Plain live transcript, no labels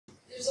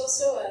There's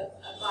also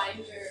a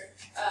binder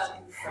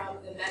from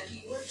the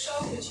MEPI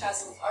workshop, which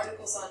has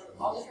articles on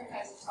all different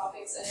kinds of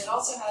topics, and it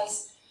also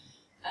has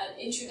an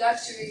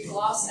introductory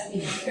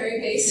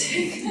very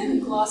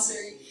basic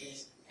glossary,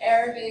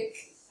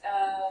 Arabic,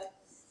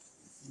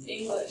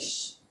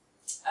 English,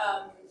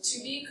 to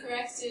be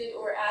corrected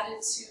or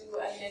added to.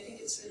 I mean, I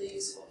think it's really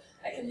useful.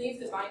 I can leave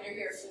the binder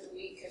here for the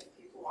week if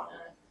people want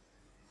to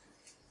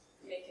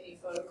make any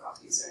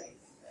photocopies or anything.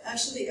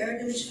 Actually, the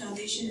Arab Image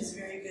Foundation is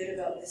very good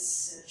about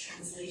this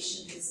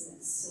translation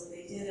business. So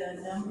they did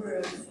a number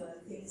of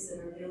things that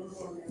are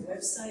available on their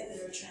website that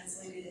are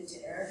translated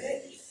into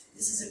Arabic.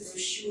 This is a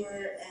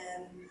brochure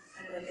and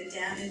kind of like a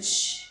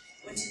damage,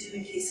 what to do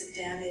in case of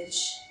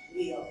damage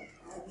wheel.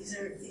 These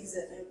are things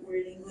that were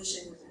in English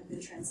and have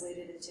been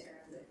translated into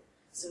Arabic.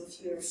 So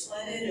if you're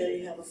flooded or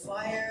you have a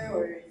fire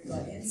or you've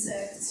got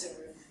insects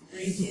or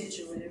breakage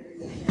or whatever,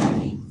 you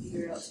can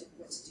figure out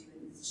what to do.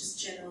 It's just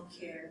general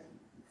care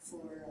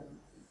for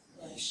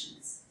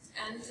collections.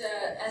 And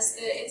as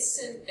the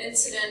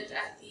incident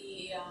at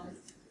the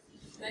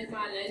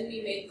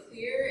we made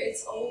clear,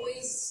 it's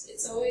always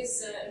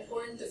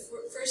important. The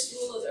first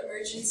rule of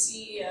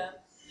emergency,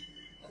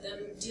 of them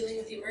dealing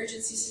with the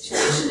emergency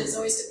situation, is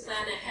always to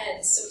plan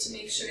ahead. So to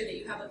make sure that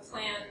you have a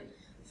plan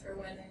for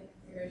when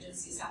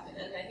emergencies happen,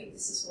 and I think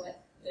this is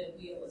what the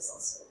wheel is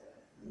also.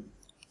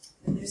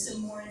 And there's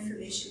some more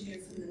information here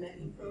from the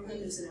MEPI program.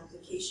 There's an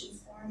application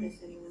form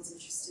if anyone's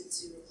interested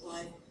to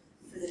apply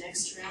for the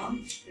next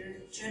round.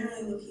 They're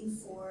generally looking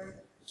for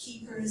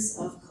keepers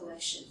of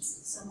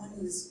collections, someone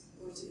who's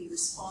going to be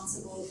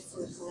responsible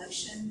for a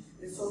collection.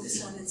 They're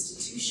focused on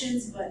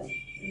institutions, but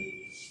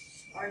in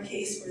our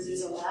case, where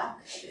there's a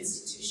lack of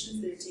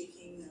institutions, they're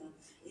taking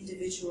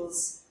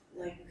individuals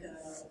like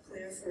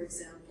Clear, for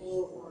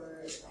example,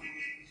 or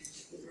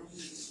Ibrahim.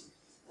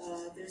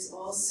 There's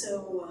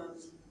also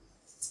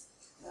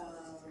a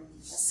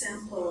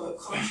sample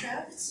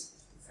contract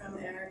from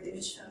Arab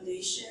Image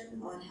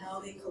Foundation on how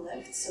they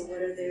collect. So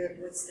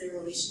what's their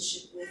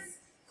relationship with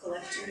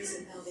collectors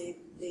and how they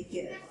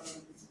get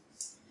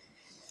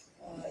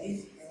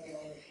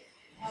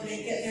how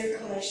they get their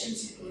collection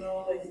to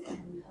grow and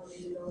how they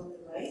develop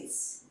the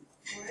rights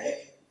for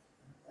it.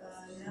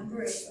 A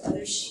number of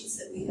other sheets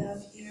that we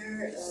have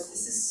here.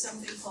 This is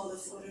something called a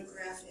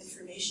photograph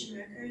information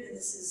record, and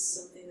this is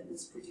something that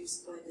was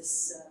produced by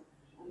this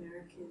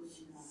American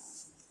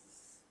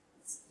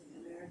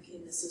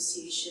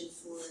Association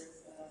for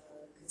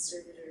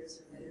Conservators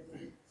or whatever.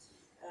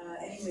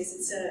 Anyways,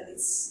 it's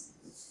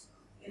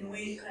in a way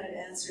it kind of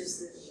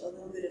answers a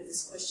little bit of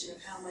this question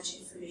of how much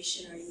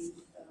information are you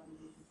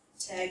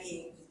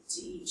tagging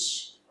to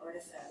each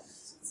artifact.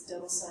 So it's a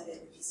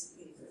double-sided piece of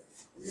paper.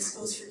 And this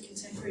goes for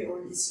contemporary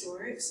or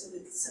historic, so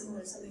that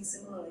something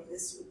similar like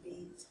this would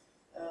be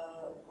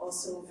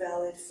also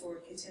valid for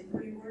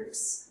contemporary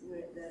works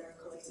that are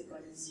collected by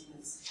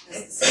museums.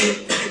 That's the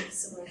same,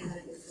 similar kind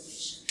of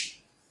information.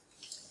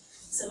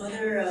 Some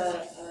other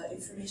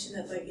information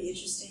that might be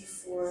interesting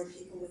for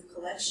people with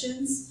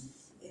collections.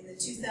 In the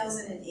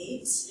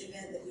 2008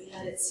 event that we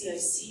had at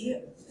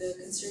CIC, the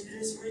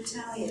conservators were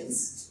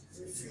Italians,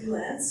 they were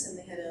freelance, and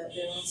they had their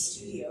own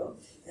studio,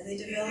 and they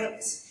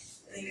developed,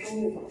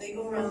 they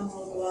go around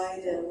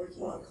worldwide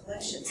working on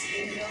collections.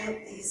 They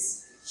developed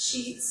these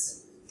sheets,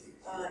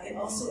 and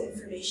also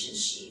information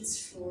sheets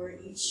for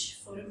each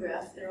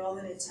photograph. They're all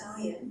in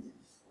Italian,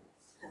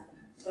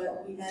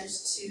 but we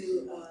managed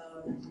to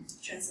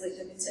translate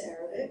them into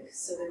Arabic,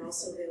 so they're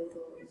also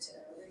available into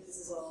Arabic. This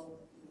is all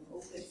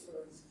open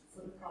for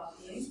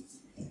photocopying.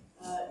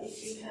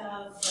 If you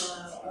have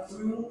a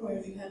room where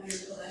you have your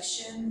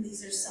collection,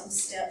 these are some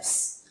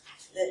steps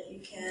that you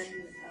can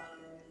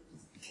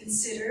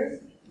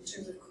consider in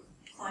terms of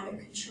climate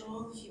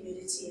control,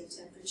 humidity and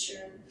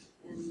temperature,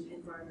 and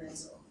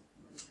environmental,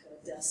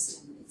 like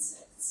dust and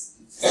insects.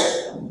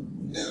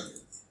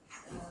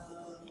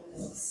 What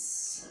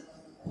else?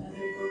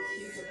 Another book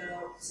here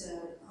about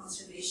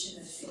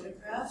conservation of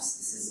photographs.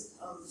 This is,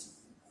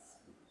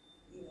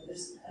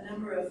 there's a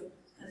number of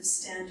kind of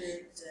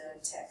standard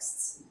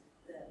texts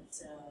that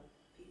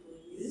people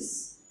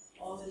use,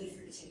 all the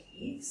different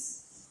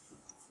techniques.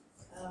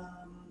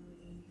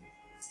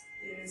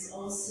 There's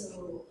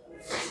also,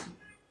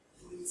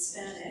 in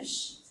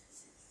Spanish,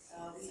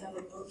 we have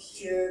a book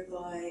here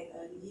by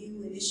a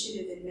new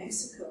initiative in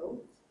Mexico,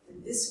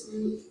 and this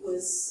group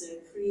was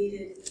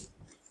created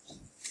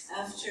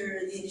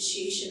after the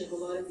initiation of a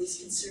lot of these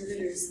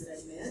conservators that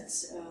I met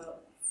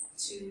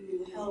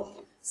to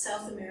help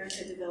South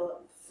America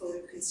develop photo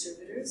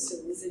conservators. So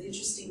it was an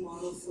interesting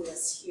model for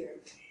us here,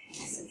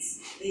 since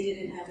they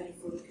didn't have any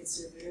photo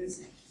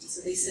conservators.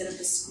 So they set up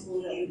a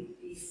school that would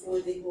be for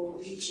the whole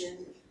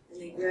region,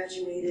 and they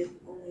graduated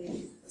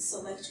only a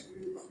select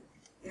group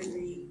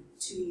every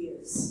 2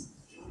 years.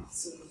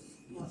 So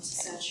not to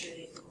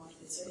saturate the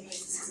market. So anyways,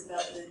 this is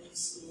about the new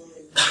school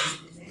in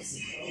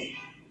Mexico.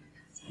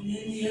 And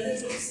then the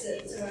other books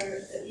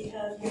that we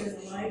have here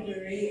in the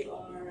library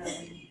are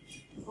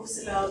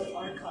books about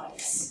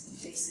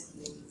archives,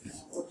 basically,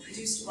 or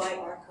produced by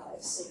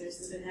archives. So there's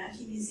the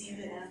Benaki Museum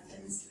in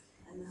Athens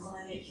and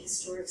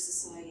historic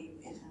society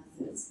in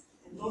Athens.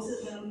 And both of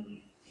them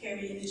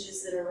carry images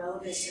that are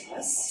relevant to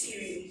us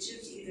here in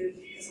Egypt, either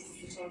because of the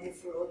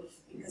photographer or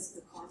because of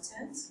the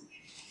content.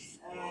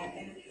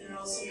 And there are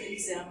also good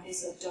examples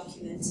of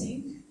documenting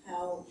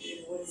how,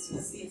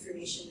 what's the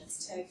information that's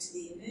tagged to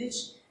the image,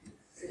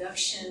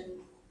 production,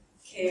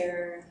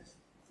 care,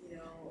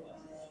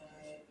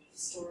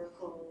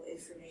 historical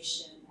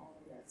information, all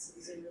of that. So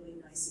these are really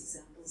nice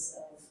examples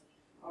of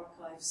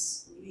archives,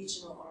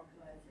 regional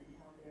archive, and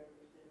how they're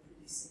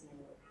producing their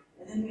work.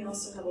 And then we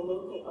also have a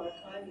local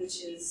archive, which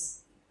is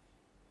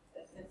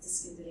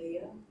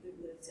Tedribiyya,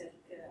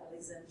 Bibliotheca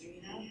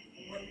Alexandrina,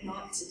 and what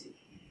not to do.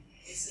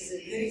 This is a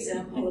good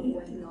example of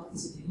what not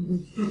to do.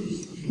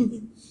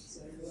 So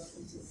you're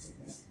welcome to it.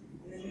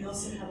 And then we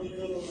also have a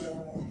little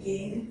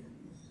game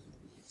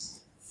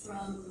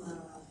from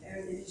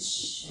Heritage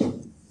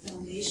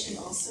Foundation.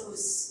 Also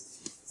is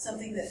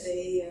something that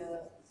they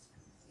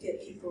get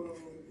people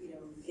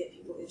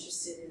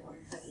interested in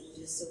archive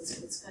images. So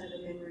it's kind of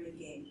a memory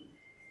game.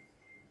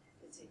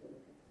 We'll take a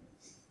look at that.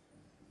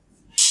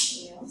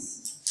 Anything else?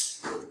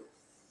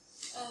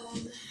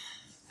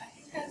 I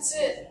think that's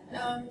it.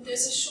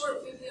 There's a short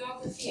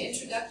bibliography,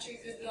 introductory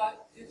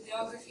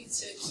bibliography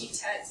to key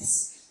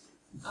texts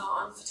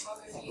on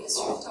photography,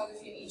 history of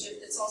photography in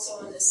Egypt. It's also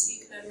on the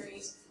Speak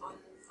Memories, on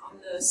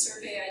the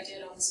survey I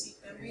did on the Speak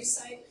Memories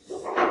site. To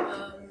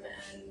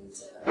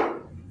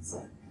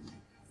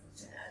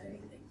add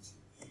anything.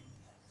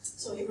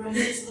 So Ibrahim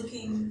is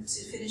looking to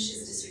finish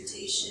his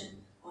dissertation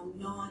on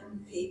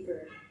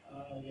non-paper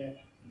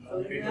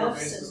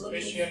photographs,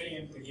 especially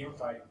in the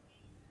daguerreotype,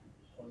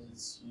 because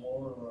it's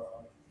more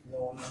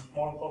known and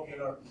more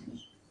popular.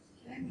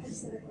 Can I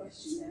ask a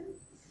question then?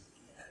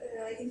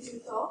 Relating to the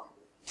talk,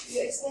 you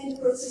explained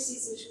the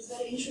processes, which was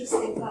very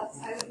interesting, but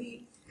I would be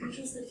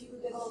interested if you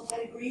could develop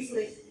very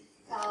briefly,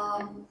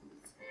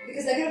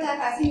 because daguerreotype,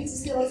 I think, is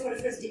still for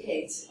the first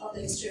decade of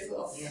the history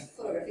of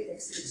photography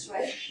techniques,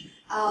 right?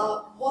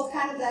 What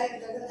kind of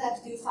daguerreotypes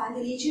do you find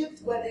in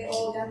Egypt? Were they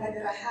all done by the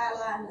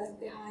Rahala and left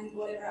behind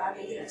whatever I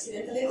did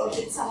accidentally, or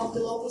did some of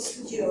the local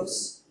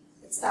studios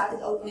that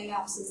started opening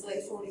up since the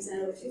late 40s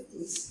and early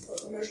 50s for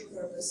commercial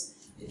purpose,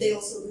 did they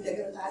also do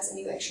daguerreotypes and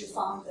you actually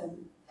found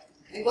them?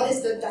 And what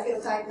is the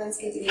daguerreotype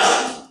landscape in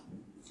Egypt?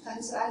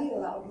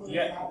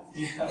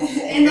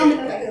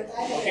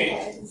 Okay,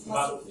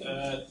 but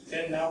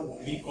till now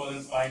we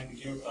couldn't find the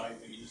daguerreotype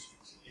in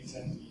Egypt.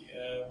 Exactly.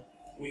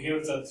 We hear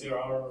that there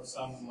are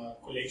some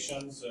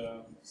collections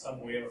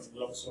somewhere in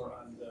Luxor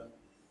and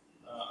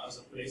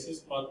other places,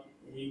 but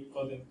we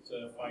couldn't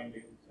find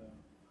it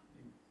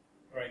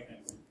right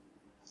now.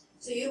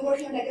 So you're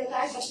working on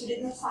daguerreotype, but you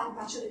did not find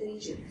much of it in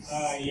Egypt.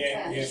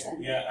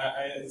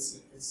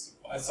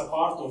 It's a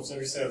part of the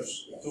research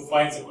to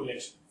find the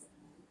collection.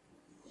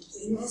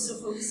 You're also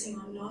focusing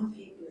on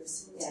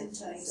non-papers,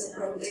 tintypes, so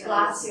probably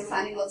glass. You're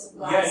finding lots of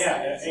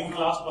glass. In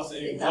glass, but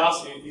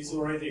glass is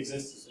already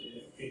exists.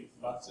 Okay,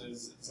 but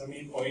the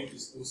main point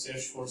is to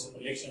search for the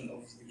collection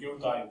of the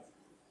daguerreotype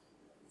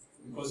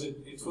because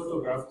it's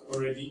photographed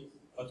already,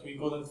 but we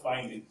couldn't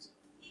find it.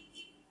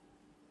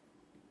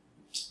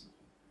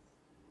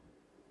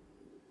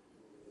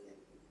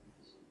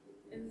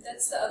 And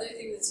that's the other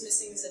thing that's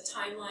missing is a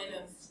timeline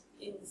of,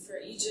 for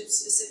Egypt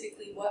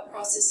specifically, what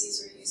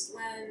processes were used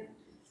when,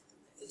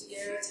 the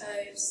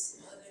daguerreotypes,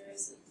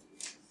 others,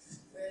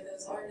 where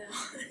those are now.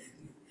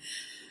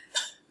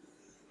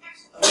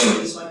 I think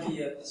this might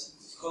be a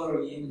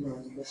scholarly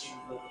ignorant question,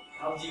 but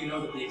how do you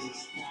know that they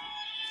exist?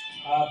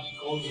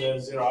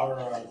 Because there are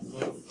a lot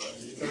of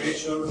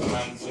literature,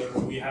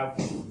 and we have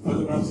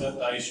photographs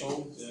that I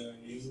showed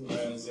you.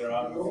 There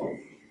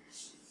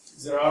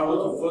are a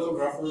lot of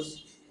photographers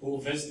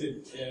who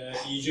visited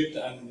Egypt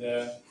and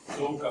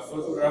took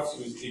photographs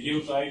with the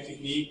daguerreotype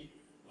technique,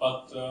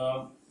 but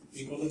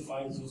we couldn't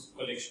find those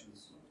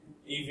collections,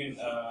 even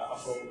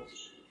abroad.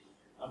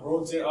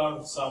 Abroad there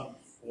are some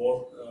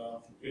work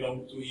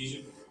belong to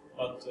Egypt,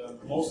 but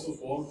most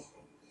of work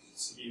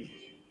is here.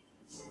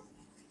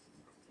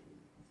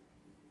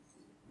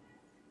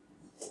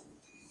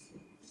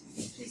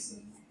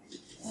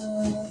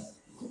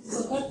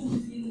 ذكرت ان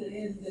في اللي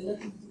هي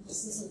المجلات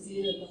المتخصصه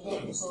دي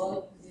اللقاءات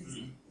المصوره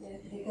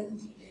يعني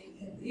كانت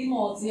ايه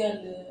المواضيع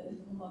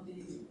اللي هم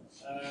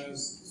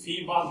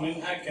في بعض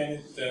منها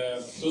كانت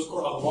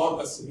بتذكر اخبار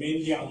بس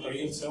مينلي عن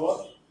طريق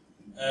الصور،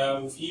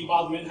 وفي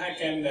بعض منها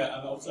كان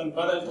انا اصلا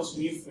بدا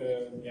التصوير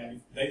في يعني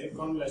في بدايه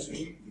القرن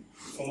العشرين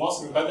في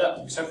مصر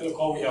بدا بشكل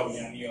قوي قوي،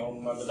 يعني هو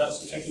ما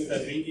بداش بشكل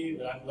تدريجي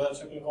بالعكس بدا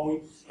بشكل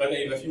قوي، بدا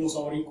يبقى في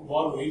مصورين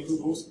كبار ويدوا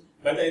دروس،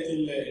 بدات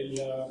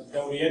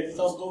الدوريات دي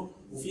تصدر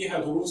وفيها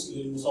دروس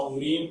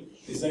للمصورين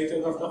ازاي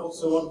تقدر تاخد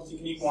صور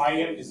بتكنيك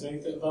معين، ازاي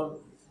تقدر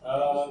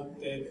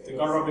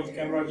تجرب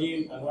الكاميرا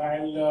دي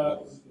انواع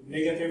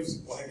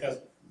النيجاتيفز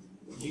وهكذا.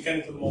 دي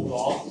كانت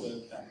الموضوعات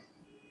بتاعتنا.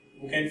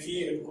 وكان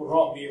في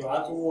القراء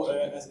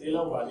بيبعتوا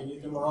اسئله وبعدين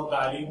يتم الرد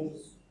عليهم.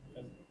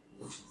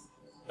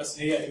 بس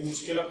هي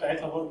المشكله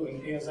بتاعتها برضو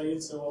ان هي زي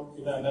الصور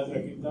كده نادره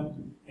جدا،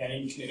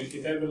 يعني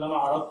الكتاب اللي انا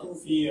عرضته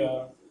في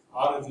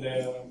عرض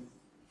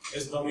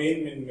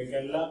اصدارين من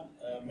مجله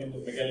من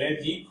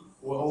المجلات دي،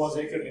 وهو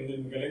ذاكر ان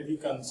المجلات دي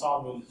كان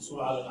صعب الحصول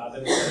على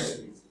الاعداد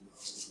الكبيره.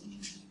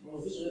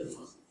 مفيش غير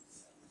الفصل.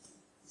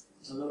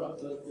 انا رحت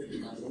 3 كتب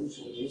ما عندهمش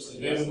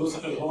غير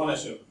النسخ اللي هو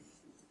نشر.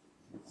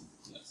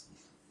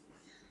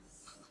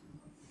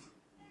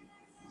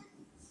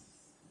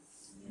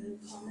 Any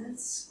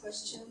comments,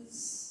 questions?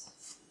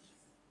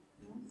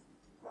 No?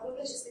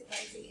 Probably just a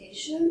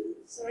clarification.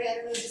 Sorry, I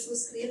don't know if this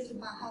was clear to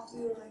how to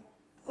your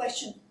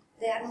question.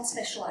 They are not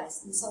specialized.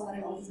 And so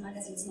on all these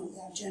magazines, no,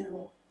 they are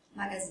general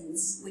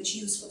magazines which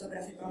use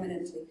photography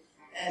prominently.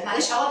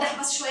 معلش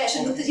هوضح بس شويه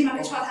عشان النقطه دي ما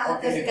كانتش واضحه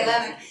حتى في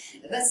كلامك،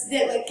 بس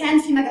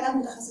كان في مجالات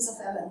متخصصه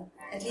فعلا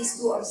at least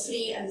 2 or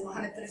 3 and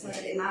Mohammed preferred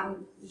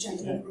الإمام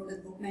gentleman wrote the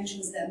book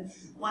mentions them.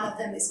 One of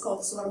them is called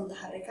الصور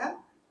المتحركة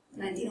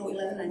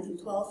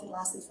 1911-1912. It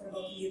lasted for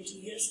about a year, 2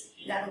 years.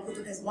 That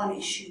book has 1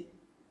 issue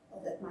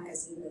of that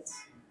magazine that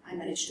I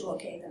managed to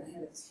locate and I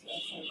have it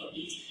for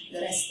copies.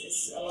 The rest is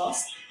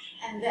lost.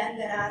 And then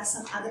there are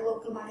some other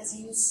local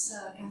magazines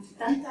كان في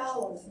طنطا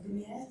ولا في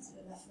دمياط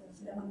ولا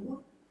في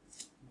دمنهور.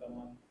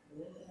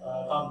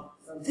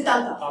 في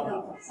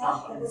طنطا.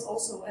 صح. That was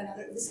also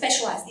another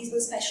specialized. These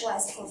were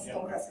specialized for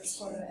photographers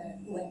for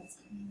web.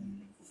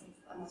 For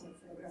amateur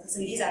photographers,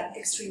 and these are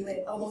extremely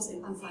almost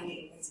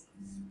unfindable.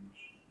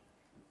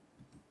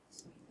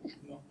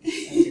 No.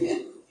 Thank you.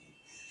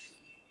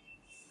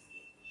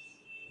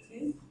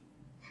 Okay.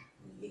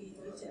 Maybe you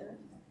want to add?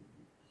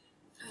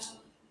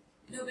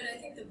 No, but I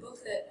think the book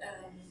that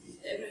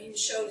Ibrahim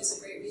showed is a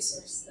great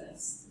resource.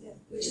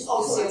 Which is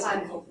also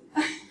unfindable.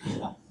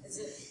 Is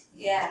it?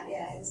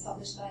 Yeah, it was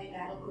published by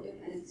Alcohol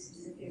and it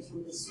disappeared from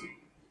the soup.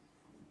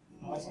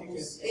 I think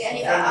it's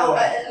يعني أو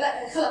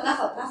لا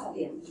خلاص نفض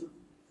يعني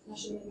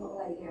مش منه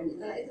قليل يعني.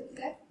 أنا لقيته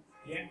بكام؟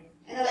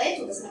 أنا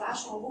لقيته بس ما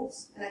بقاش موجود.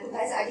 أنا كنت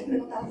عايزة أجيب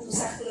منه تعرف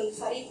نسخ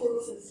للفريق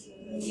كله في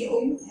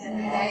اليوم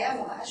هدايا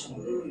ما بقاش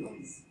موجود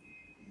خالص.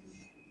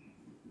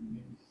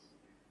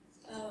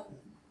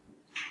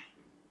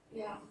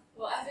 Yeah.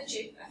 Well, I have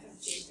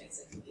JPEGs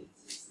I can give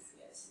to you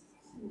guys.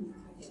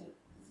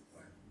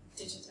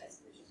 Digitized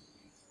version.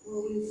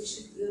 Well, we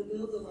should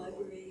build a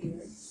library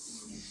here,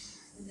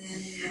 and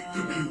then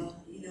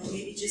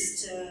maybe just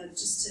to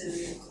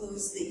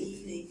close the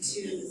evening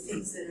to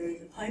things that are in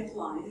the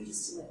pipeline,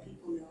 just to let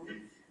people know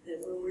that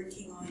we're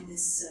working on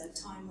this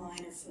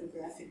timeline of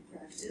photographic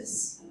practice.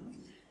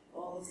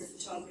 All of the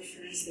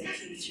photographers that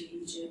came through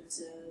Egypt,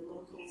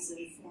 locals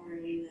and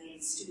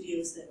foreign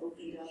studios that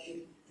opened up,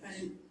 and trying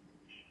to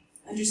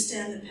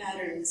understand the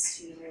patterns.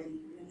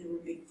 When there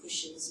were big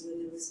pushes, when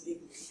there was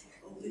big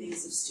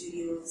openings of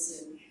studios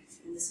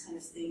and this kind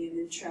of thing, and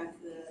then track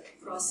the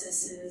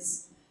processes,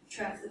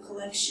 track the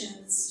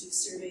collections, do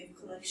survey of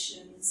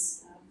collections,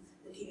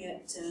 looking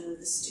at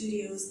the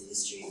studios, the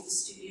history of the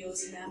studios,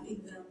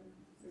 mapping them,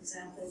 for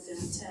example,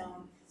 downtown.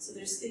 So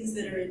there's things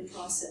that are in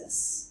process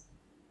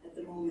at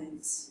the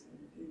moment,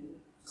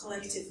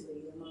 collectively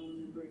among a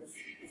number of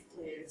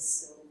players.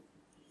 So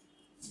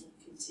we'll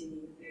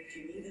continue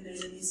working. Even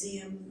there's a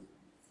museum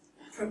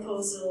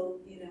proposal,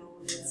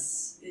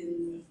 that's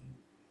been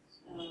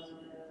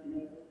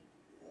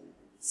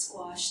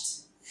squashed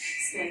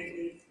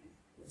slightly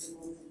at the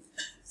moment.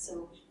 So,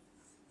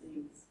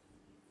 anyways.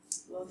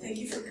 Well, thank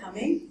you for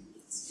coming.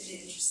 It's been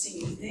an interesting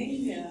evening.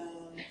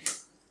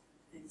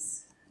 Thanks.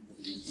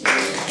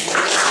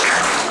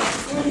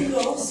 Before you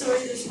go,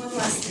 sorry, there's one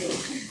last thing I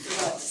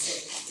forgot to say.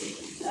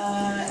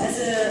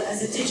 As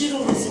a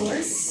digital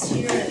resource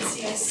here at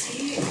CIC,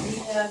 we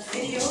have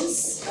videos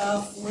of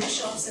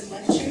workshops and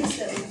lectures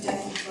that we've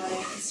done by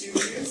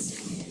conservators,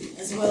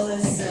 as well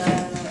as